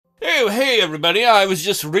Oh, hey everybody, I was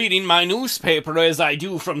just reading my newspaper as I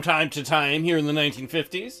do from time to time here in the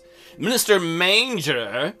 1950s. Minister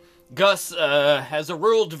Manger, Gus, has a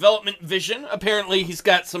rural development vision. Apparently he's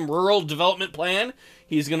got some rural development plan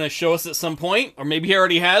he's going to show us at some point, or maybe he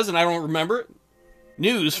already has and I don't remember it.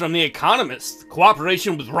 News from The Economist,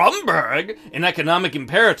 cooperation with Rumberg, an economic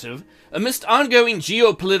imperative. Amidst ongoing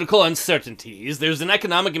geopolitical uncertainties, there's an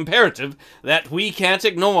economic imperative that we can't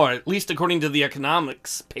ignore, at least according to the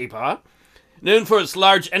economics paper. Known for its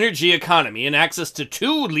large energy economy and access to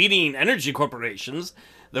two leading energy corporations,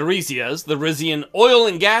 the RISIAs, the Risian Oil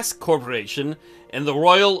and Gas Corporation, and the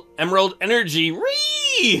Royal Emerald Energy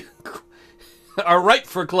are ripe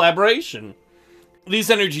for collaboration.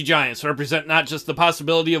 These energy giants represent not just the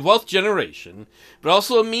possibility of wealth generation, but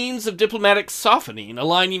also a means of diplomatic softening,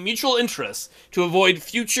 aligning mutual interests to avoid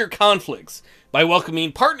future conflicts. By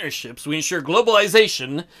welcoming partnerships, we ensure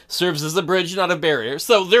globalization serves as a bridge, not a barrier.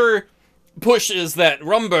 So their push is that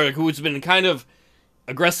Rumberg, who's been kind of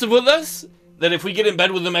aggressive with us, that if we get in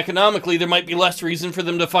bed with them economically, there might be less reason for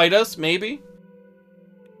them to fight us, maybe?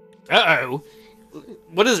 Uh-oh.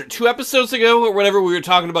 What is it, 2 episodes ago or whatever, we were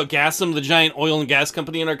talking about Gasm, the giant oil and gas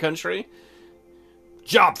company in our country?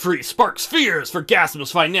 Job freeze sparks fears for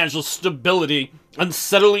Gasm's financial stability.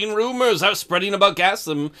 Unsettling rumors are spreading about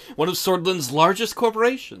Gasm, one of Sordland's largest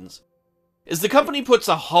corporations. As the company puts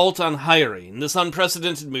a halt on hiring, this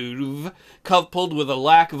unprecedented move, coupled with a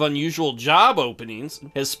lack of unusual job openings,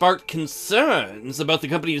 has sparked concerns about the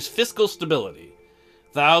company's fiscal stability.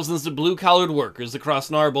 Thousands of blue-collared workers across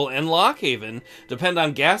Narble and Lockhaven depend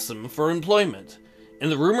on Gasm for employment,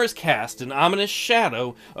 and the rumors cast an ominous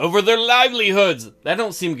shadow over their livelihoods. That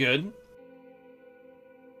don't seem good.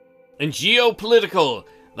 And geopolitical,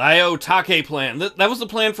 the Iotake plan. That was the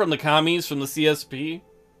plan from the commies, from the CSP,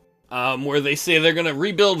 where they say they're going to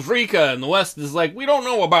rebuild Rika, and the West is like, we don't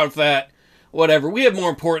know about that. Whatever, we have more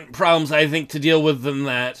important problems, I think, to deal with than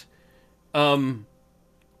that.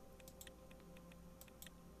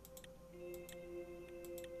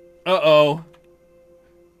 Uh-oh.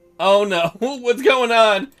 Oh no, what's going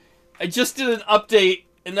on? I just did an update,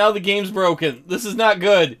 and now the game's broken. This is not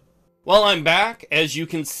good. Well, I'm back. As you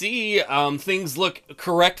can see, things look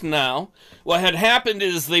correct now. What had happened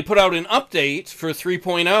is they put out an update for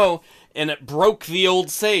 3.0, and it broke the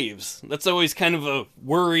old saves. That's always kind of a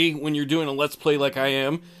worry when you're doing a Let's Play like I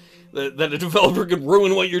am, that a developer could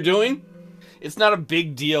ruin what you're doing. It's not a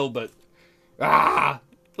big deal, but...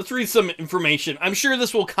 Let's read some information. I'm sure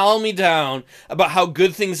this will calm me down about how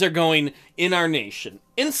good things are going in our nation.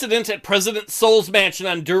 Incident at President Sol's mansion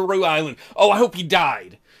on Duru Island. Oh, I hope he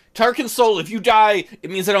died. Tarkin Sol, if you die, it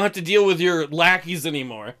means I don't have to deal with your lackeys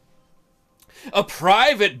anymore. A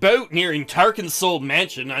private boat nearing Tarkin Sol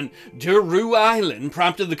mansion on Duru Island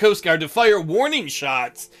prompted the Coast Guard to fire warning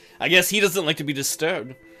shots. I guess he doesn't like to be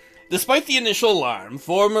disturbed. Despite the initial alarm,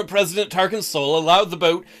 former President Tarkin Sol allowed the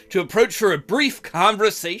boat to approach for a brief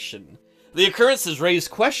conversation. The occurrence has raised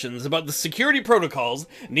questions about the security protocols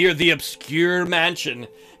near the obscure mansion.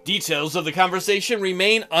 Details of the conversation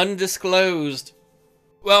remain undisclosed.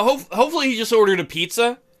 Well, hopefully he just ordered a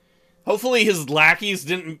pizza. Hopefully his lackeys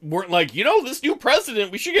weren't like, you know, this new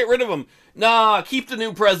president, we should get rid of him. Nah, keep the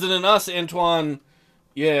new president, us, Antoine.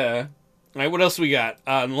 Yeah. Alright, what else we got?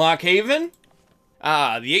 In Lockhaven?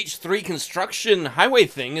 The H3 construction highway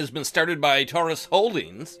thing has been started by Taurus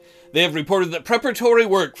Holdings. They have reported that preparatory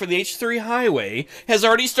work for the H3 highway has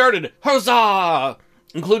already started. Huzzah!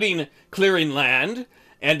 Including clearing land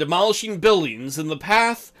and demolishing buildings in the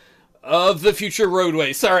path of the future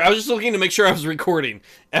roadway. Sorry, I was just looking to make sure I was recording.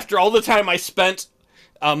 After all the time I spent,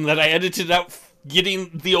 that I edited out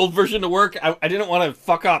getting the old version to work, I didn't want to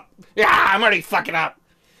fuck up. Yeah, I'm already fucking up.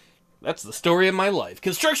 That's the story of my life.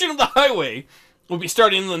 Construction of the highway will be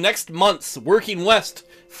starting in the next months, working west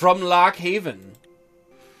from Lockhaven.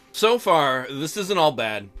 So far, this isn't all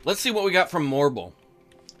bad. Let's see what we got from Morble.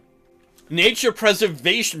 Nature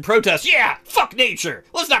preservation protest. Yeah, fuck nature.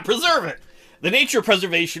 Let's not preserve it. The Nature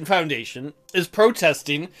Preservation Foundation is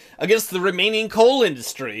protesting against the remaining coal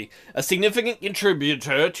industry, a significant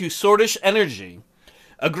contributor to Sordish energy.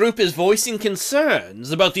 A group is voicing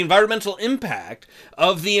concerns about the environmental impact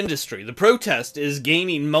of the industry. The protest is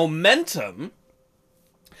gaining momentum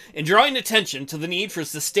and drawing attention to the need for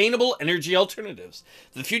sustainable energy alternatives.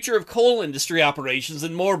 The future of coal industry operations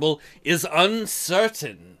in Morble is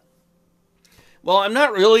uncertain. Well, I'm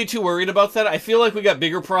not really too worried about that. I feel like we got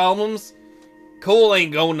bigger problems. Coal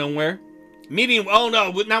ain't going nowhere. Meeting, oh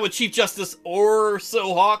no, not with Chief Justice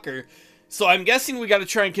Orso Hawker. So I'm guessing we got to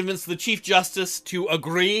try and convince the Chief Justice to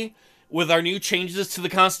agree with our new changes to the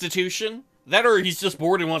Constitution. That or he's just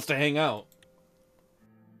bored and wants to hang out.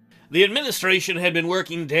 The administration had been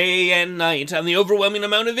working day and night on the overwhelming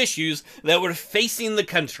amount of issues that were facing the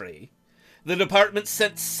country. The department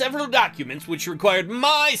sent several documents which required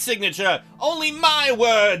my signature, only my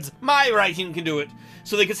words, my writing can do it,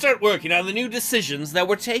 so they could start working on the new decisions that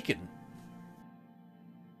were taken.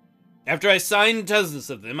 After I signed dozens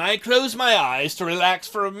of them, I closed my eyes to relax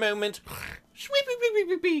for a moment.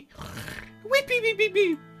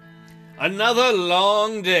 Another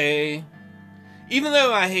long day. Even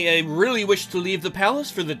though I really wished to leave the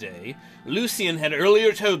palace for the day, Lucien had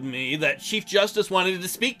earlier told me that Chief Justice wanted to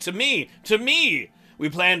speak to me. We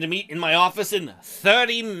planned to meet in my office in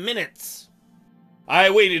 30 minutes. I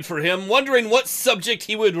waited for him, wondering what subject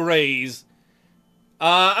he would raise.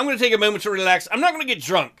 I'm going to take a moment to relax. I'm not going to get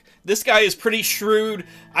drunk. This guy is pretty shrewd.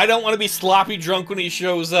 I don't want to be sloppy drunk when he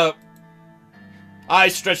shows up. I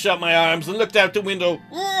stretched out my arms and looked out the window.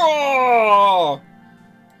 Whoa!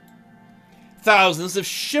 Thousands of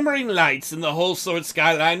shimmering lights in the whole sword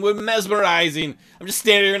skyline were mesmerizing. I'm just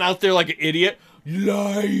standing out there like an idiot.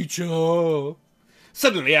 Lighter.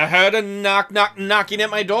 Suddenly I heard a knocking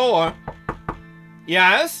at my door.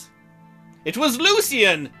 Yes? It was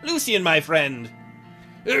Lucien. Lucien, my friend.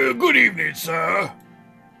 Good evening, sir.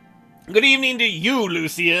 Good evening to you,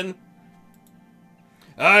 Lucien.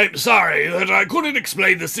 I'm sorry that I couldn't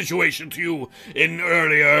explain the situation to you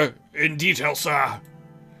in detail, sir.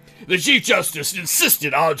 The Chief Justice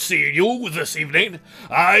insisted on seeing you this evening.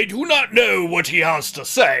 I do not know what he has to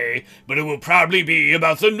say, but it will probably be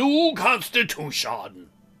about the new Constitution.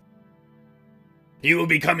 He will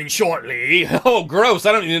be coming shortly. Oh, gross.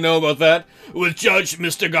 I don't need to know about that. With Judge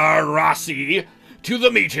Mr. Garassi to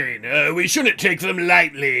the meeting. We shouldn't take them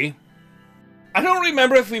lightly. I don't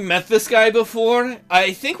remember if we met this guy before.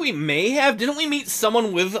 I think we may have. Didn't we meet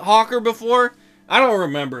someone with Hawker before? I don't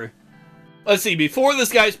remember. Let's see, before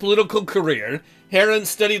this guy's political career, Heron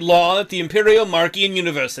studied law at the Imperial Marquian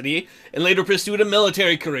University and later pursued a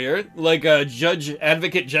military career, like a judge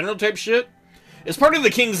advocate general type shit. As part of the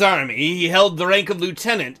King's Army, he held the rank of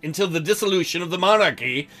lieutenant until the dissolution of the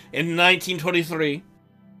monarchy in 1923.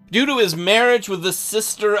 Due to his marriage with the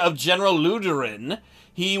sister of General Luderin,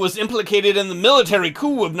 he was implicated in the military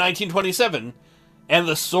coup of 1927 and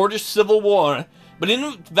the Sordish Civil War, but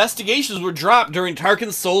investigations were dropped during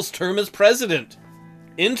Tarkin Sol's term as president.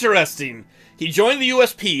 Interesting. He joined the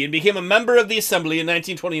USP and became a member of the Assembly in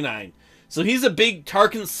 1929. So he's a big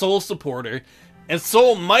Tarkin Sol supporter, and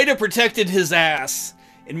Sol might have protected his ass,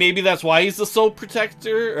 and maybe that's why he's the Sol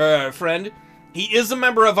protector, friend. He is a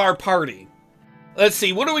member of our party. Let's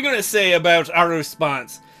see, what are we going to say about our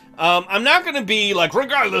response? I'm not going to be like,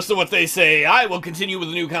 regardless of what they say, I will continue with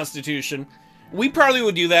the new Constitution. We probably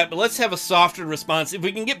would do that, but let's have a softer response. If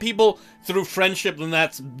we can get people through friendship, then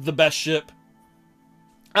that's the best ship.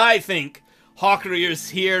 I think Hawker is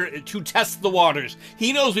here to test the waters.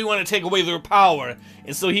 He knows we want to take away their power,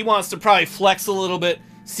 and so he wants to probably flex a little bit,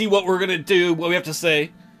 see what we're going to do, what we have to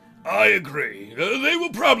say. I agree. They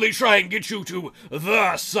will probably try and get you to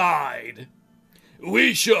the side.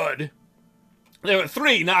 We should. There were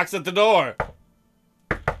 3 knocks at the door.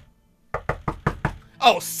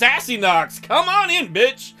 Oh, sassy knocks! Come on in,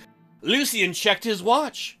 bitch! Lucien checked his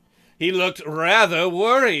watch. He looked rather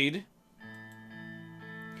worried.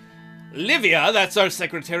 Livia, that's our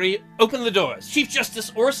secretary, opened the doors. Chief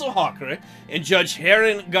Justice Orso Hawker and Judge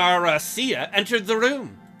Heron Garcia entered the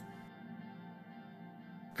room.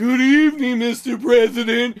 Good evening, Mr.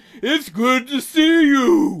 President. It's good to see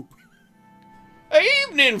you.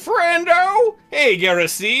 Evening, friendo! Hey,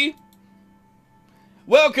 Garcia.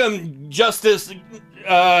 Welcome, Justice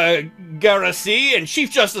Garcia and Chief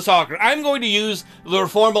Justice Hawker. I'm going to use the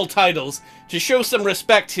formal titles to show some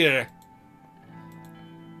respect here.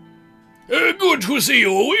 Good to see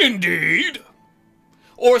you, indeed.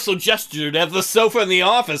 Orso gestured at the sofa in the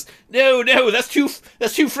office. No, that's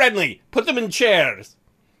too friendly. Put them in chairs.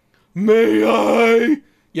 May I?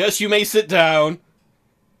 Yes, you may sit down.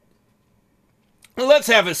 Let's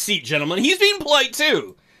have a seat, gentlemen. He's being polite,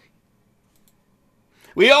 too.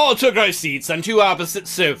 We all took our seats on 2 opposite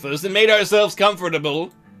sofas and made ourselves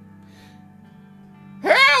comfortable.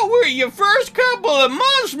 How were your first couple of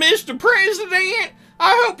months, Mr. President?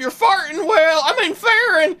 I hope you're farting well. I mean,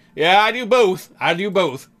 faring. Yeah, I do both.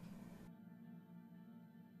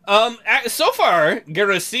 So far,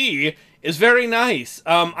 Garcia is very nice.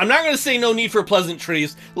 I'm not going to say no need for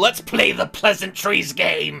pleasantries. Let's play the pleasantries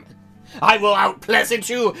game. I will out-pleasant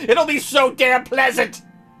you. It'll be so damn pleasant.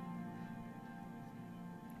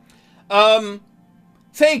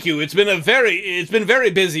 Thank you. It's been very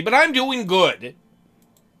busy, but I'm doing good.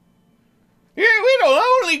 Yeah, we don't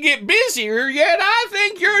only get busier, yet I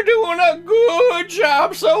think you're doing a good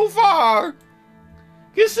job so far.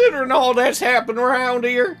 Considering all that's happened around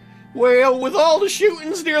here, well, with all the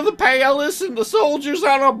shootings near the palace and the soldiers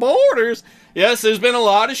on our borders, yes, there's been a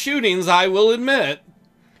lot of shootings, I will admit.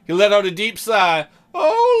 He let out a deep sigh.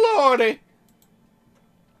 Oh, Lordy.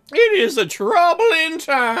 It is a troubling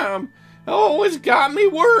time. Oh, it's got me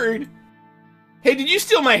worried. Hey, did you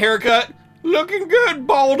steal my haircut? Looking good,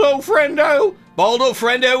 Baldo Friendo. Baldo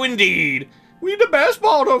Friendo indeed. We the best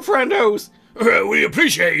Baldo Friendos. We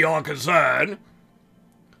appreciate your concern.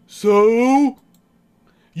 So,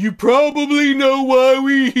 you probably know why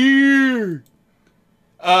we're here.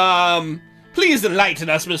 Please enlighten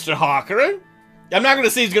us, Mr. Hawker. I'm not going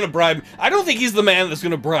to say he's going to bribe. I don't think he's the man that's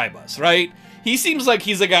going to bribe us, right? He seems like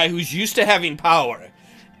he's a guy who's used to having power.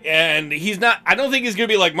 And he's not, I don't think he's going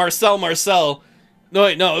to be like Marcel. No,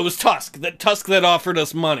 wait, no, it was Tusk that offered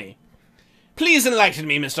us money. Please enlighten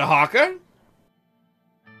me, Mr. Hawker.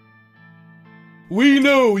 We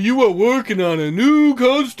know you are working on a new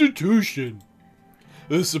constitution.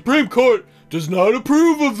 The Supreme Court does not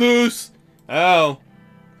approve of this. Oh.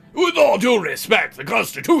 With all due respect, the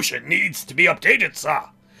Constitution needs to be updated, sir.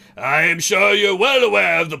 I am sure you're well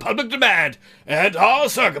aware of the public demand and our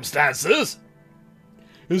circumstances.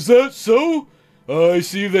 Is that so? I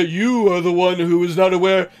see that you are the one who is not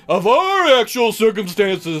aware of our actual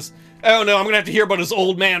circumstances. Oh no, I'm gonna have to hear about his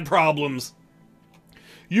old man problems.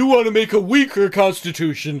 You want to make a weaker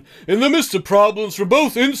constitution in the midst of problems from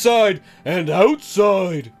both inside and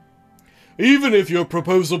outside. Even if your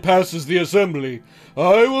proposal passes the Assembly,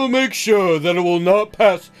 I will make sure that it will not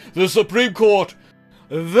pass the Supreme Court.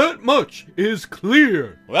 That much is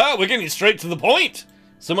clear. Well, we're getting straight to the point.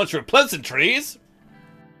 So much for pleasantries.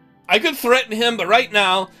 I could threaten him, but right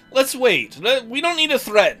now, let's wait. We don't need to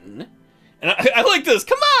threaten. And I like this.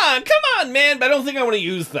 Come on, man. But I don't think I want to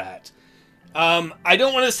use that. I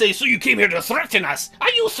don't want to say, so you came here to threaten us. Are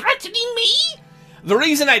you threatening me? The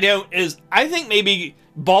reason I don't is I think maybe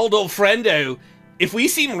Baldo Friendo, if we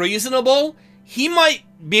seem reasonable, he might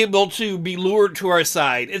be able to be lured to our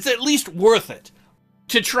side. It's at least worth it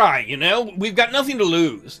to try, you know? We've got nothing to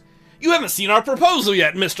lose. You haven't seen our proposal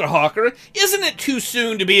yet, Mr. Hawker. Isn't it too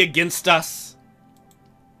soon to be against us?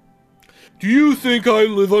 Do you think I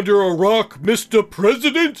live under a rock, Mr.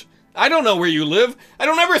 President? I don't know where you live. I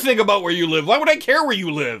don't ever think about where you live. Why would I care where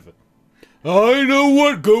you live? I know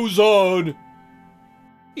what goes on.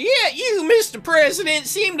 Yeah, you, Mr. President,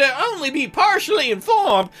 seem to only be partially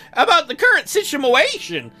informed about the current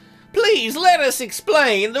situation. Please let us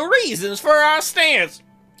explain the reasons for our stance.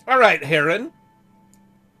 All right, Heron.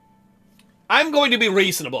 I'm going to be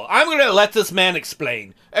reasonable. I'm going to let this man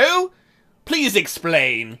explain. Oh, please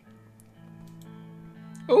explain.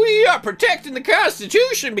 We are protecting the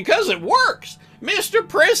Constitution because it works. Mr.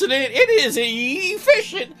 President, it is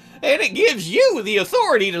efficient, and it gives you the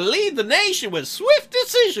authority to lead the nation with swift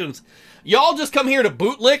decisions. Y'all just come here to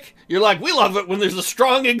bootlick? You're like, we love it when there's a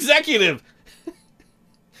strong executive.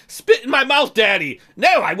 Spit in my mouth, Daddy.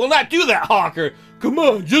 No, I will not do that, Hawker. Come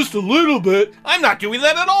on, just a little bit. I'm not doing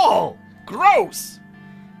that at all. Gross.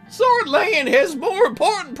 Sordland has more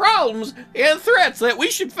important problems and threats that we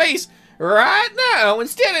should face right now,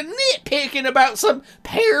 instead of nitpicking about some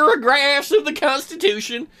paragraphs of the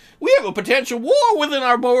Constitution. We have a potential war within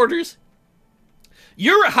our borders.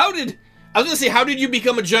 How did you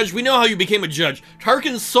become a judge? We know how you became a judge.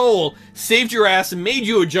 Tarkin's soul saved your ass and made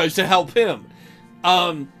you a judge to help him.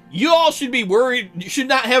 You all should be worried. You should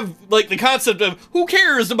not have, like, the concept of, who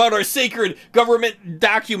cares about our sacred government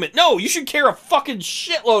document? No, you should care a fucking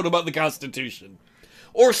shitload about the Constitution.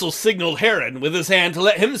 Orso signaled Heron with his hand to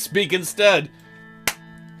let him speak instead.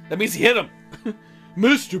 That means he hit him.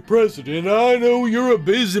 Mr. President, I know you're a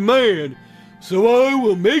busy man, so I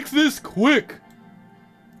will make this quick.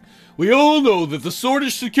 We all know that the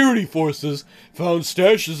Swordish security forces found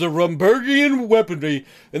stashes of Rumburgian weaponry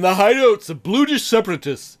in the hideouts of Blutish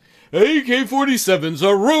separatists. AK-47s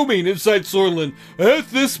are roaming inside Sordland at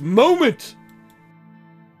this moment.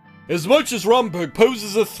 As much as Rumburg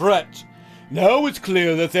poses a threat, now it's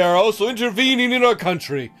clear that they are also intervening in our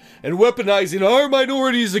country and weaponizing our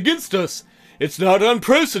minorities against us. It's not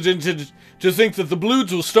unprecedented to think that the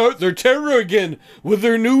Bloods will start their terror again with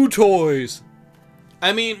their new toys.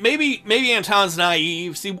 I mean, maybe Anton's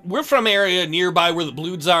naive. See, we're from area nearby where the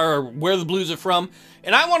Bloods are, or where the Bloods are from,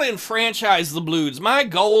 and I want to enfranchise the Bloods. My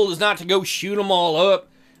goal is not to go shoot them all up.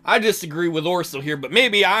 I disagree with Orso here, but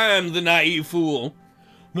maybe I'm the naive fool.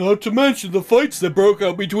 Not to mention the fights that broke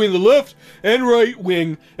out between the left and right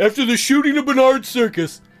wing after the shooting of Bernard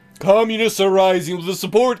Circus. Communists are rising with the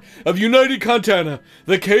support of United Contana.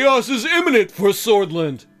 The chaos is imminent for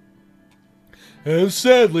Sordland. And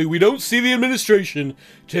sadly, we don't see the administration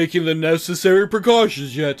taking the necessary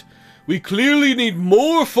precautions yet. We clearly need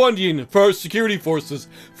more funding for our security forces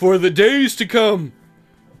for the days to come.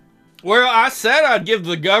 Well, I said I'd give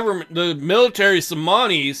the military some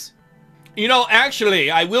monies. You know, actually,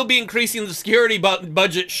 I will be increasing the security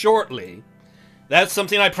budget shortly. That's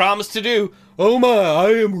something I promised to do. Oh my, I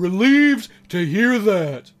am relieved to hear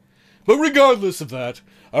that. But regardless of that,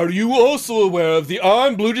 are you also aware of the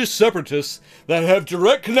armed Bludish separatists that have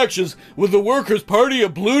direct connections with the Workers' Party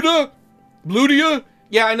of Bludia?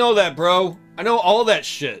 Yeah, I know that, bro. I know all that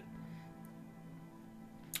shit.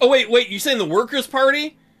 Oh, wait, you saying the Workers'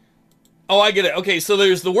 Party? Oh, I get it. Okay, so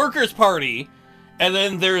there's the Workers' Party, and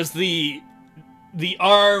then there's the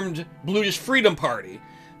armed Bludish Freedom Party.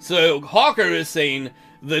 So Hawker is saying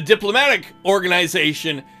the diplomatic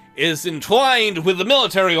organization is entwined with the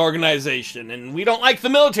military organization, and we don't like the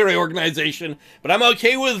military organization, but I'm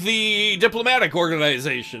okay with the diplomatic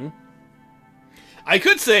organization. I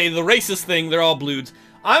could say the racist thing, they're all Bloods.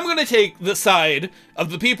 I'm going to take the side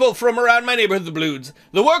of the people from around my neighborhood, the Bloods.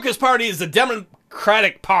 The Workers' Party is a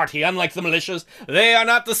democratic party, unlike the militias. They are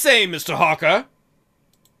not the same, Mr. Hawker.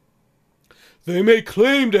 They may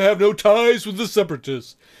claim to have no ties with the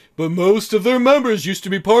separatists, but most of their members used to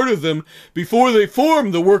be part of them before they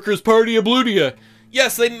formed the Workers' Party of Bludia.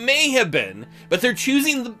 Yes, they may have been, but they're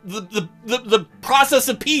choosing the process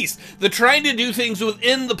of peace. They're trying to do things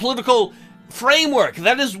within the political framework.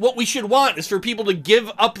 That is what we should want, is for people to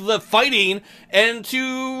give up the fighting and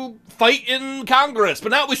to fight in Congress,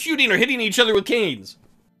 but not with shooting or hitting each other with canes.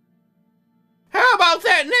 How about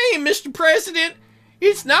that name, Mr. President?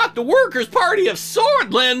 It's not the Workers' Party of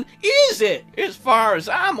Sordland, is it? As far as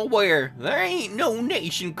I'm aware, there ain't no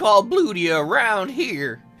nation called Bludia around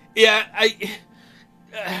here. Yeah,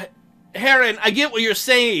 Heron, I get what you're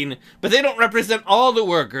saying, but they don't represent all the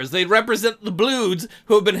workers. They represent the Bloods,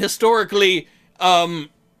 who have been historically,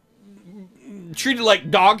 treated like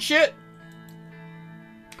dog shit.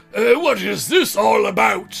 What is this all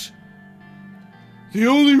about? The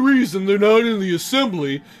only reason they're not in the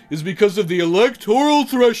assembly is because of the electoral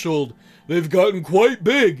threshold. They've gotten quite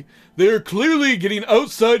big. They are clearly getting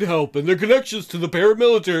outside help, and their connections to the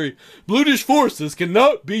paramilitary Bludish forces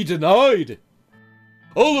cannot be denied.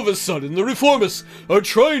 All of a sudden, the reformists are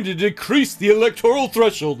trying to decrease the electoral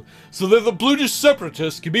threshold so that the Bludish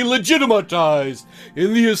separatists can be legitimatized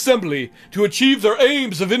in the assembly to achieve their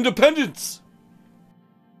aims of independence.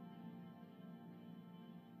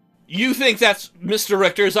 You think that's Mr.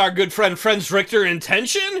 Richter's, our good friend Franz Richter,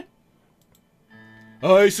 intention?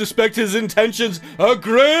 I suspect his intentions are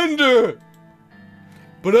grander.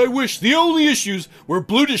 But I wish the only issues were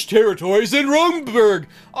Bludish territories and Rumberg.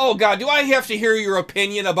 Oh god, do I have to hear your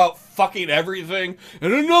opinion about fucking everything?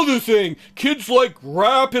 And another thing, kids like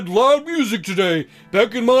rap and loud music today.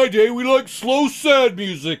 Back in my day, we liked slow, sad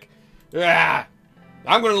music. Ah,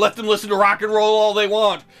 I'm gonna let them listen to rock and roll all they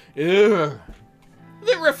want. Ugh.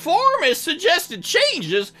 The reformists suggested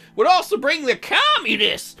changes would also bring the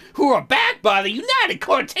communists, who are backed by the United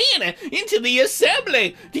Cortana, into the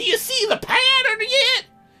assembly. Do you see the pattern yet?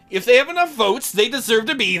 If they have enough votes, they deserve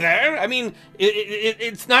to be there. I mean,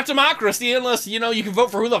 it's not democracy unless, you know, you can vote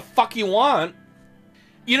for who the fuck you want.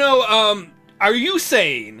 You know, are you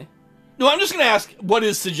saying... No, I'm just going to ask what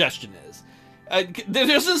his suggestion is. There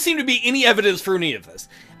doesn't seem to be any evidence for any of this.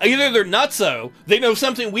 Either they're nutso, they know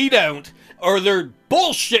something we don't, or they're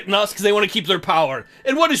bullshitting us because they want to keep their power.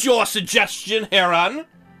 And what is your suggestion, Heron?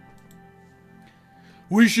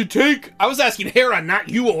 We should take... I was asking Heron, not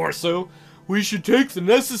you, Orso. We should take the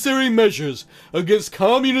necessary measures against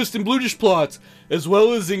communist and Bludish plots, as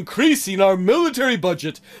well as increasing our military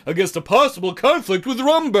budget against a possible conflict with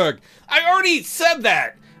Rumberg. I already said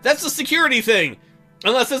that. That's the security thing.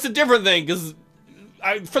 Unless that's a different thing, because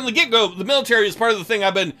from the get-go, the military is part of the thing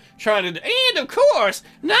I've been trying to do. And, of course,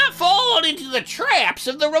 not fall into the traps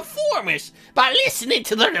of the reformists by listening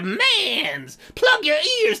to their demands. Plug your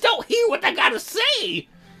ears, don't hear what they gotta say.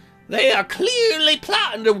 They are clearly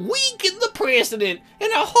plotting to weaken the president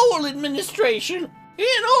and the whole administration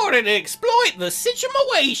in order to exploit the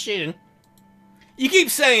situation. You keep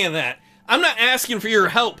saying that. I'm not asking for your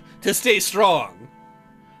help to stay strong.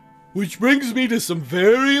 Which brings me to some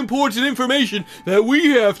very important information that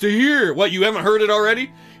we have to hear. What, you haven't heard it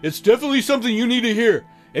already? It's definitely something you need to hear,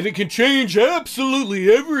 and it can change absolutely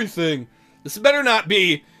everything. This better not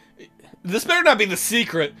be the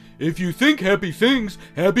secret. If you think happy things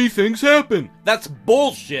happen. That's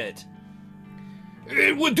bullshit.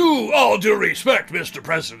 With all due respect, Mr.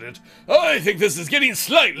 President, I think this is getting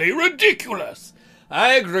slightly ridiculous.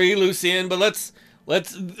 I agree, Lucien, but let's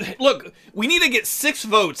look, we need to get 6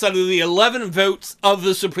 votes out of the 11 votes of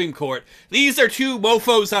the Supreme Court. These are 2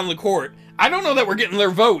 mofos on the court. I don't know that we're getting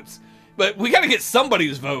their votes, but we gotta get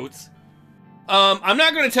somebody's votes. I'm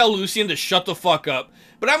not gonna tell Lucien to shut the fuck up,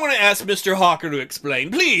 but I'm gonna ask Mr. Hawker to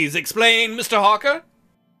explain. Please explain, Mr. Hawker.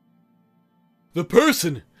 The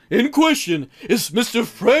person in question is Mr.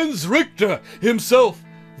 Franz Richter himself,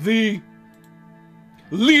 the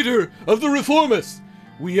leader of the reformists.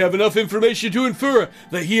 We have enough information to infer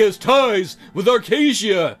that he has ties with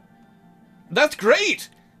Arcasia. That's great.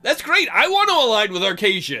 That's great. I want to align with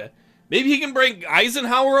Arcasia. Maybe he can bring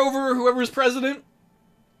Eisenhower over, or whoever's president.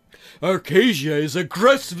 Arcasia is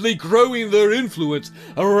aggressively growing their influence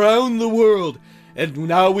around the world. And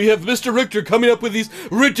now we have Mr. Richter coming up with these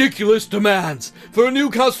ridiculous demands for a new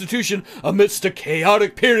constitution amidst a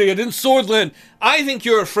chaotic period in Sordland. I think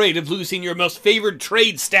you're afraid of losing your most favored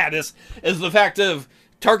trade status as the fact of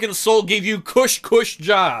Tarkin's soul gave you cush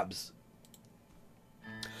jobs.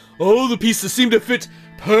 All the pieces seem to fit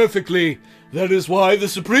perfectly. That is why the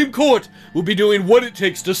Supreme Court will be doing what it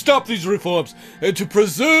takes to stop these reforms and to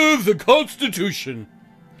preserve the Constitution.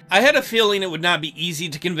 I had a feeling it would not be easy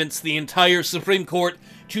to convince the entire Supreme Court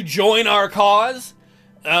to join our cause.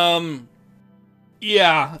 Yeah,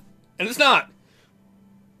 and it's not.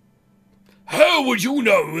 How would you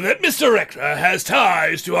know that Mr. Richter has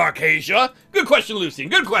ties to Arcasia? Good question, Lucien.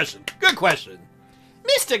 Good question. Good question.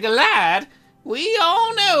 Mr. Galad, we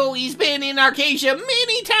all know he's been in Arcasia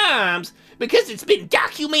many times because it's been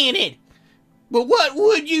documented. But what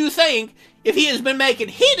would you think if he has been making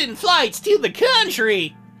hidden flights to the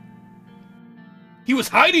country? He was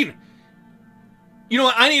hiding. You know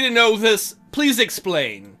what? I need to know this. Please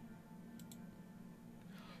explain.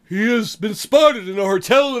 He has been spotted in a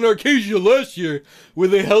hotel in Arcasia last year, where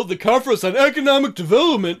they held the Conference on Economic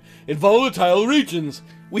Development in Volatile Regions.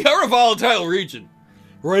 We are a volatile region.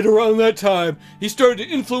 Right around that time, he started to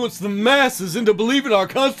influence the masses into believing our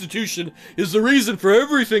Constitution is the reason for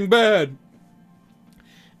everything bad.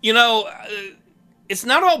 You know, it's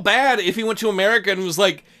not all bad if he went to America and was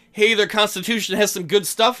like, hey, their Constitution has some good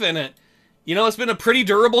stuff in it. You know, it's been a pretty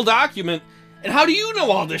durable document. And how do you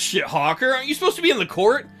know all this shit, Hawker? Aren't you supposed to be in the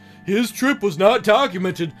court? His trip was not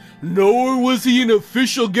documented, nor was he an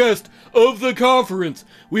official guest of the conference.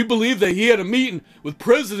 We believe that he had a meeting with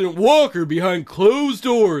President Walker behind closed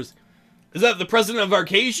doors. Is that the president of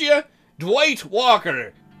Arcasia? Dwight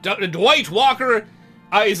Walker. Dwight Walker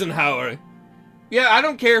Eisenhower. Yeah, I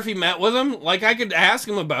don't care if he met with him. Like, I could ask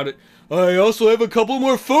him about it. I also have a couple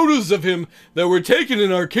more photos of him that were taken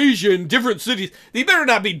in Arcasia in different cities. They better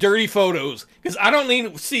not be dirty photos, because I don't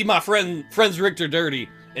need to see my friends Richter dirty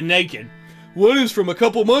and naked. One is from a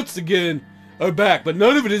couple months back, but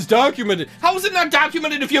none of it is documented. How is it not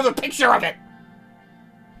documented if you have a picture of it?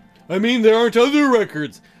 I mean, there aren't other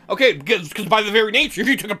records. Okay, because by the very nature, if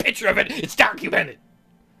you took a picture of it, it's documented.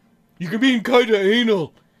 You could be kinda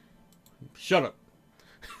anal. Shut up.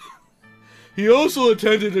 He also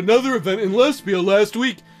attended another event in Lesbia last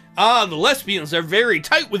week. Ah, the lesbians are very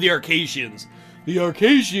tight with the Arcasians. The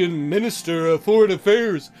Arcasian Minister of Foreign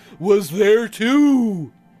Affairs was there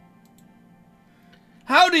too.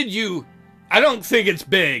 How did you... I don't think it's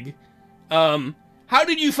big. How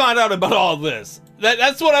did you find out about all this?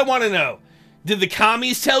 That's what I want to know. Did the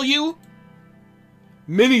commies tell you?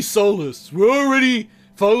 Many soloists were already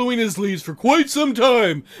following his leads for quite some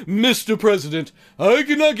time, Mr. President. I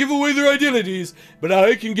cannot give away their identities, but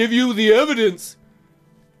I can give you the evidence.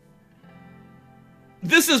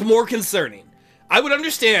 This is more concerning. I would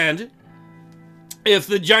understand if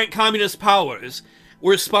the giant communist powers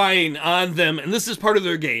were spying on them, and this is part of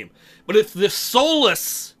their game. But if the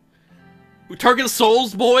soulless Tarkin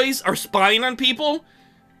Soul's boys are spying on people,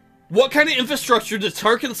 what kind of infrastructure does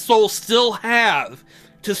Tarkin Soul still have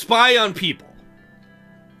to spy on people?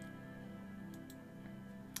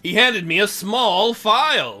 He handed me a small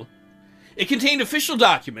file. It contained official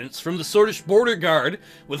documents from the Swordfish Border Guard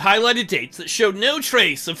with highlighted dates that showed no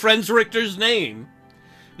trace of Franz Richter's name.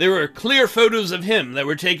 There were clear photos of him that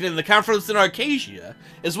were taken in the conference in Arcasia,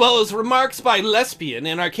 as well as remarks by lesbian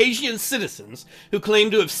and Arcasian citizens who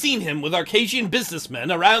claimed to have seen him with Arcasian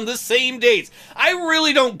businessmen around the same dates. I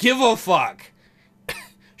really don't give a fuck.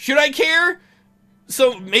 Should I care?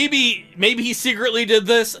 So maybe he secretly did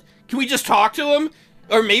this. Can we just talk to him?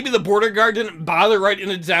 Or maybe the border guard didn't bother writing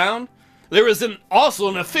it down. There is also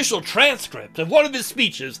an official transcript of one of his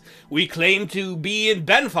speeches. We claim to be in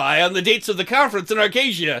Benfi on the dates of the conference in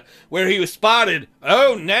Arcasia, where he was spotted.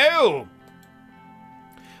 Oh no!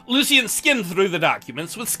 Lucian skimmed through the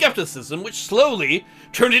documents with skepticism, which slowly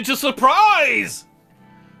turned into surprise.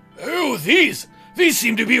 Oh, these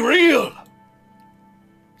seem to be real.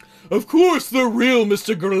 Of course they're real,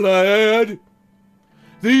 Mr. Glad.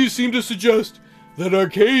 These seem to suggest that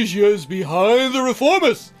Arcasia is behind the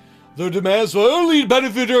reformists. Their demands will only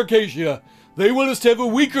benefit Arcasia. They want us to have a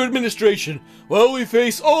weaker administration while we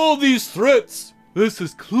face all these threats. This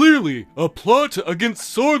is clearly a plot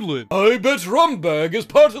against Sordland. I bet Rumberg is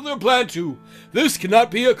part of their plan too. This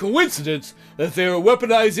cannot be a coincidence that they are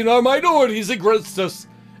weaponizing our minorities against us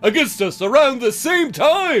around the same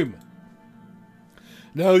time.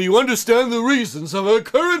 Now you understand the reasons of our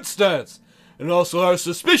current stance, and also our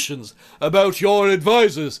suspicions about your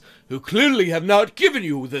advisors, who clearly have not given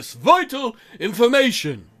you this vital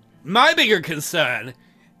information. My bigger concern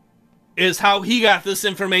is how he got this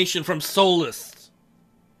information from soulists.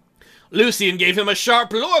 Lucian gave him a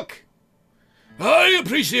sharp look. I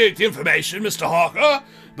appreciate the information, Mr. Hawker,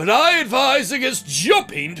 but I advise against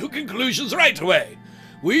jumping to conclusions right away.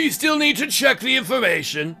 We still need to check the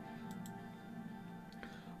information.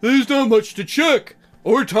 There's not much to check,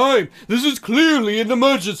 or time. This is clearly an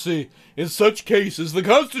emergency. In such cases, the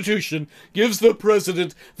Constitution gives the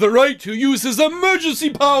President the right to use his emergency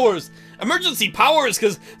powers. Emergency powers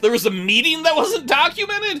because there was a meeting that wasn't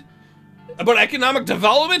documented? About economic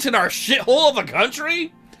development in our shithole of a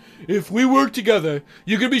country? If we work together,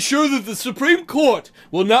 you can be sure that the Supreme Court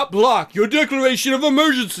will not block your declaration of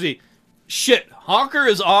emergency. Shit, Hawker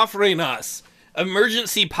is offering us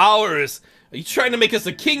emergency powers. Are you trying to make us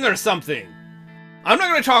a king or something? I'm not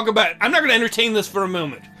going to entertain this for a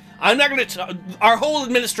moment. Our whole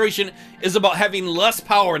administration is about having less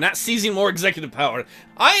power, not seizing more executive power.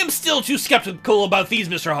 I am still too skeptical about these,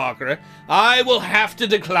 Mr. Hawker. I will have to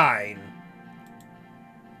decline.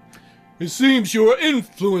 It seems you are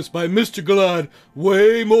influenced by Mr. Glad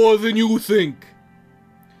way more than you think.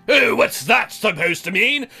 Oh, what's that supposed to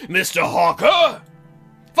mean, Mr. Hawker?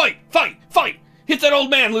 Fight! Fight! Fight! Hit that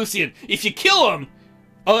old man, Lucian. If you kill him...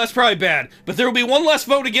 Oh, that's probably bad, but there will be one less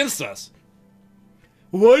vote against us.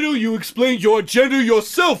 Why don't you explain your agenda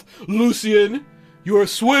yourself, Lucian? You are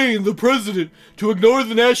swaying the President to ignore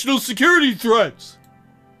the national security threats.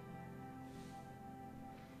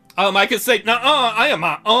 I could say, nuh-uh, I am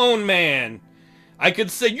my own man. I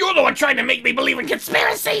could say, You're the one trying to make me believe in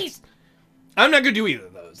conspiracies! I'm not going to do either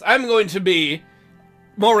of those. I'm going to be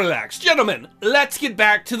more relaxed. Gentlemen, let's get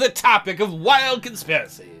back to the topic of wild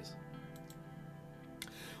conspiracies.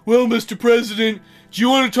 Well, Mr. President, do you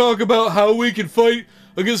want to talk about how we can fight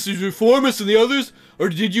against these reformists and the others, or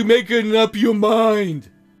did you make up your mind?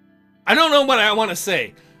 I don't know what I want to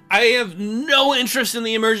say. I have no interest in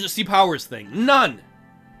the emergency powers thing. None.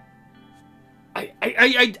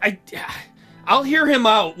 I'll hear him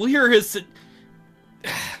out. We'll hear his...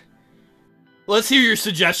 Let's hear your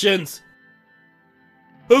suggestions.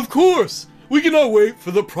 Of course! We cannot wait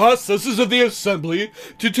for the processes of the Assembly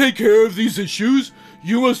to take care of these issues.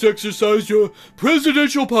 You must exercise your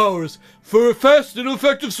presidential powers for a fast and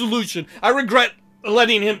effective solution. I regret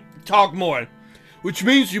letting him talk more. Which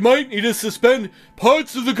means you might need to suspend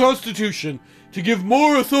parts of the Constitution to give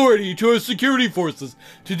more authority to our security forces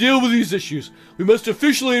to deal with these issues. We must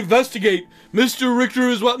officially investigate Mr. Richter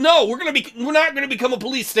as well. No, we're not gonna become a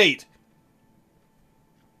police state.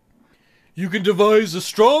 You can devise a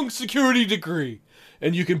strong security decree,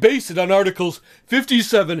 and you can base it on Articles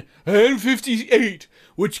 57 and 58,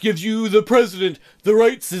 which gives you, the President, the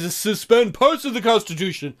right to suspend parts of the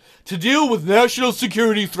Constitution to deal with national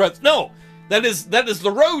security threats. No, that is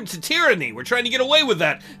the road to tyranny. We're trying to get away with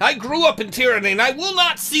that. I grew up in tyranny, and I will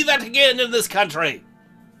not see that again in this country.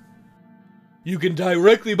 You can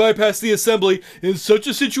directly bypass the Assembly in such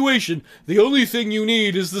a situation. The only thing you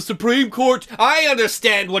need is the Supreme Court. I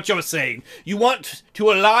understand what you're saying. You want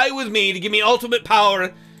to ally with me to give me ultimate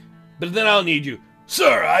power, but then I'll need you.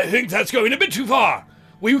 Sir, I think that's going a bit too far.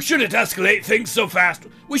 We shouldn't escalate things so fast.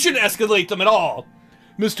 We shouldn't escalate them at all.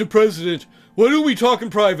 Mr. President, why don't we talk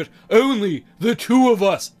in private? Only the two of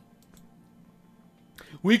us.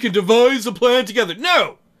 We can devise a plan together.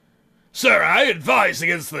 No! Sir, I advise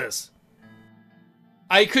against this.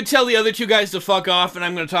 I could tell the other two guys to fuck off, and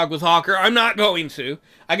I'm going to talk with Hawker. I'm not going to.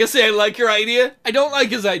 I can say I like your idea. I don't like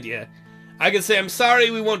his idea. I can say I'm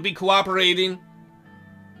sorry we won't be cooperating.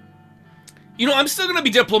 You know, I'm still going to be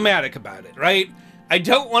diplomatic about it, right? I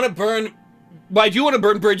don't want to burn... Well, I do want to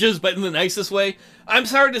burn bridges, but in the nicest way. I'm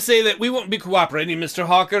sorry to say that we won't be cooperating, Mr.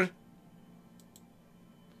 Hawker.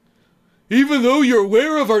 Even though you're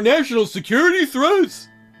aware of our national security threats?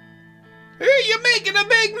 You're making a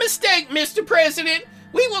big mistake, Mr. President.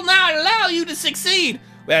 We will not allow you to succeed.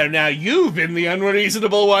 Well, now you've been the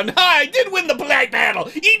unreasonable one. Ha! I did win the polite battle!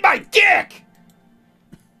 Eat my dick!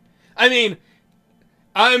 I mean,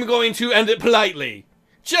 I'm going to end it politely.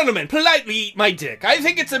 Gentlemen, politely eat my dick. I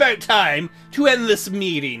think it's about time to end this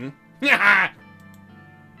meeting.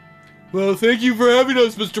 Well, thank you for having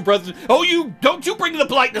us, Mr. President. Oh, don't you bring the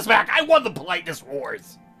politeness back. I won the politeness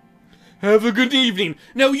wars. Have a good evening.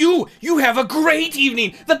 No, you have a great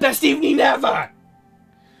evening. The best evening ever.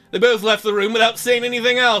 They both left the room without saying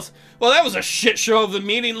anything else. Well, that was a shit show of the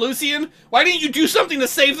meeting, Lucian. Why didn't you do something to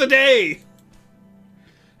save the day?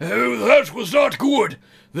 Oh, that was not good.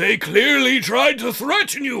 They clearly tried to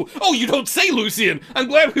threaten you. Oh, you don't say, Lucian. I'm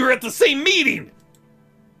glad we were at the same meeting.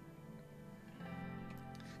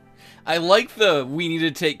 I like we need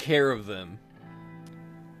to take care of them.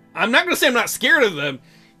 I'm not going to say I'm not scared of them.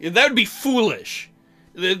 That would be foolish.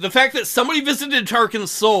 The fact that somebody visited Tarkin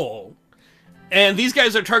Sol, and these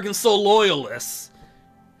guys are Tarkin Sol loyalists.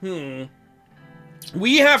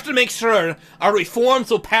 We have to make sure our reforms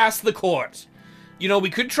will pass the court. You know, we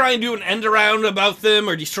could try and do an end around about them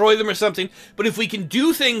or destroy them or something, but if we can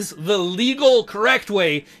do things the legal, correct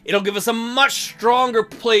way, it'll give us a much stronger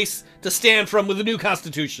place to stand from with the new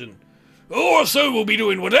constitution. Or so we'll be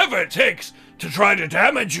doing whatever it takes to try to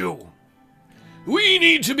damage you. We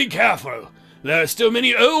need to be careful. There are still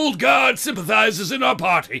many old guard sympathizers in our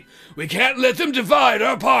party. We can't let them divide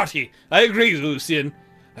our party. I agree, Lucian.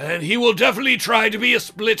 And he will definitely try to be a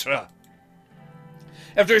splitter.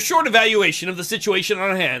 After a short evaluation of the situation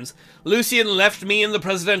on our hands, Lucian left me in the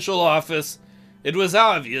presidential office. It was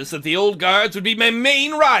obvious that the old guards would be my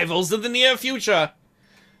main rivals in the near future.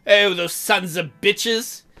 Oh, those sons of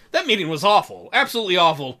bitches. That meeting was awful. Absolutely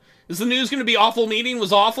awful. Is the news going to be awful meeting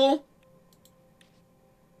was awful?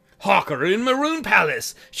 Hawker in Maroon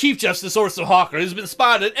Palace. Chief Justice Orso Hawker has been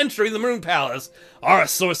spotted entering the Maroon Palace. Our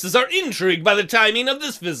sources are intrigued by the timing of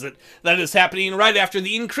this visit that is happening right after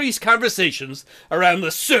the increased conversations around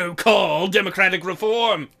the so-called democratic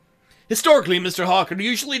reform. Historically, Mr. Hawker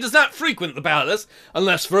usually does not frequent the palace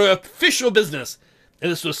unless for official business.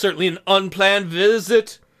 And this was certainly an unplanned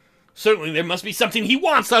visit. Certainly there must be something he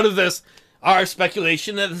wants out of this. Our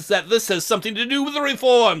speculation is that this has something to do with the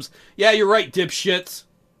reforms. Yeah, you're right, dipshits.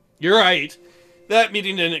 You're right. That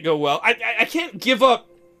meeting didn't go well. I can't give up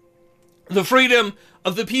the freedom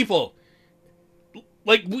of the people.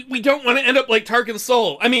 Like, we don't want to end up like Tarkin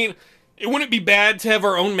Sol. I mean, it wouldn't be bad to have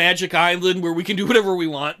our own magic island where we can do whatever we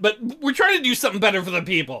want, but we're trying to do something better for the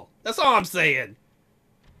people. That's all I'm saying.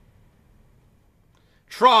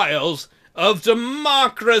 Trials of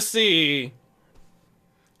Democracy.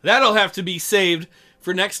 That'll have to be saved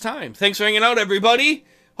for next time. Thanks for hanging out, everybody.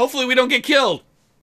 Hopefully we don't get killed.